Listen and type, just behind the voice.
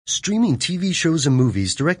Streaming TV shows and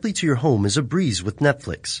movies directly to your home is a breeze with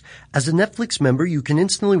Netflix. As a Netflix member, you can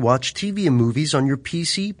instantly watch TV and movies on your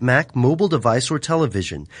PC, Mac, mobile device, or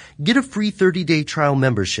television. Get a free 30-day trial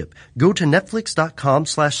membership. Go to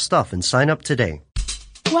netflix.com/stuff and sign up today.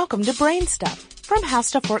 Welcome to Brain Stuff from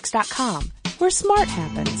HowStuffWorks.com, where smart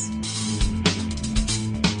happens.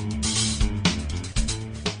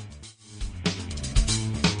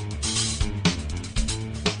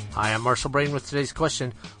 Hi, I'm Marshall Brain with today's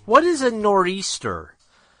question. What is a nor'easter?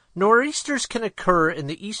 Nor'easters can occur in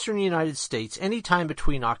the eastern United States anytime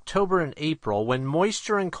between October and April when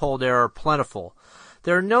moisture and cold air are plentiful.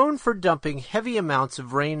 They're known for dumping heavy amounts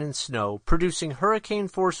of rain and snow, producing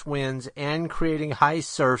hurricane-force winds and creating high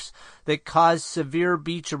surfs that cause severe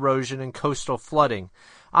beach erosion and coastal flooding.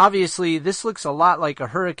 Obviously, this looks a lot like a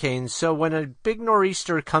hurricane, so when a big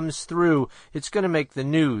nor'easter comes through, it's going to make the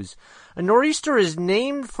news. A nor'easter is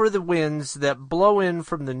named for the winds that blow in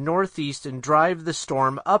from the northeast and drive the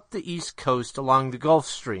storm up the east coast along the Gulf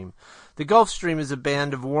Stream. The Gulf Stream is a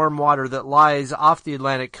band of warm water that lies off the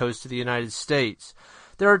Atlantic coast of the United States.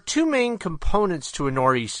 There are two main components to a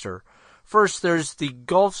nor'easter. First, there's the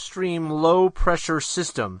Gulf Stream low-pressure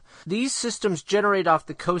system. These systems generate off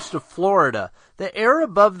the coast of Florida. The air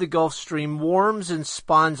above the Gulf Stream warms and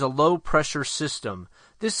spawns a low-pressure system.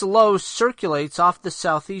 This low circulates off the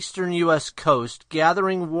southeastern U.S. coast,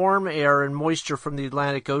 gathering warm air and moisture from the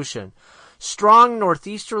Atlantic Ocean. Strong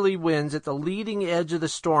northeasterly winds at the leading edge of the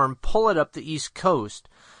storm pull it up the east coast.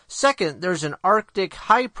 Second, there's an Arctic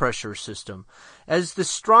high-pressure system. As the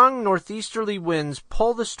strong northeasterly winds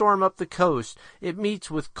pull the storm up the coast, it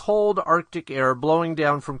meets with cold Arctic air blowing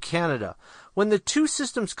down from Canada. When the two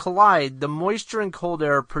systems collide, the moisture and cold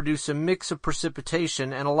air produce a mix of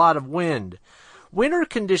precipitation and a lot of wind. Winter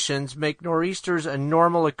conditions make nor'easters a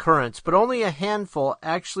normal occurrence, but only a handful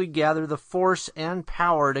actually gather the force and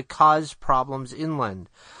power to cause problems inland.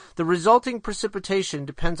 The resulting precipitation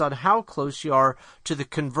depends on how close you are to the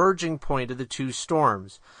converging point of the two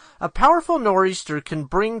storms. A powerful nor'easter can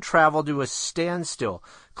bring travel to a standstill,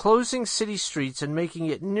 closing city streets and making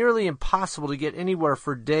it nearly impossible to get anywhere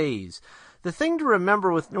for days. The thing to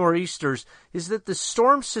remember with nor'easters is that the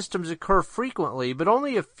storm systems occur frequently, but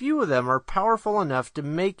only a few of them are powerful enough to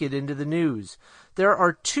make it into the news. There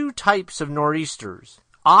are two types of nor'easters.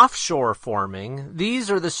 Offshore forming,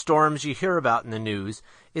 these are the storms you hear about in the news.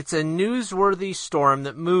 It's a newsworthy storm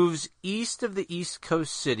that moves east of the East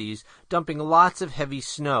Coast cities, dumping lots of heavy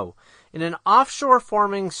snow. In an offshore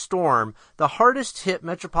forming storm, the hardest hit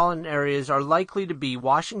metropolitan areas are likely to be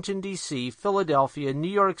Washington, D.C., Philadelphia, New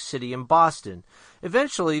York City, and Boston.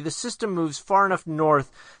 Eventually, the system moves far enough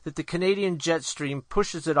north that the Canadian jet stream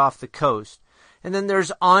pushes it off the coast. And then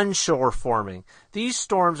there's onshore forming. These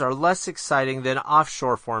storms are less exciting than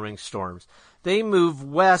offshore forming storms. They move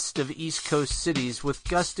west of East Coast cities with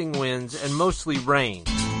gusting winds and mostly rain.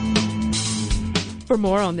 For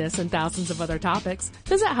more on this and thousands of other topics,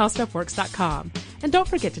 visit HowStuffWorks.com. And don't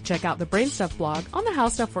forget to check out the Brainstuff blog on the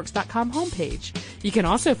HowStuffWorks.com homepage. You can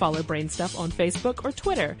also follow Brainstuff on Facebook or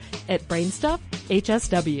Twitter at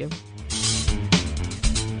BrainstuffHSW.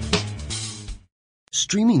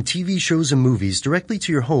 Streaming TV shows and movies directly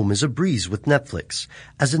to your home is a breeze with Netflix.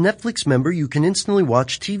 As a Netflix member, you can instantly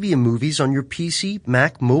watch TV and movies on your PC,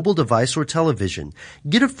 Mac, mobile device, or television.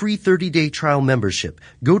 Get a free 30-day trial membership.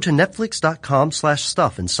 Go to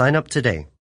netflix.com/stuff and sign up today.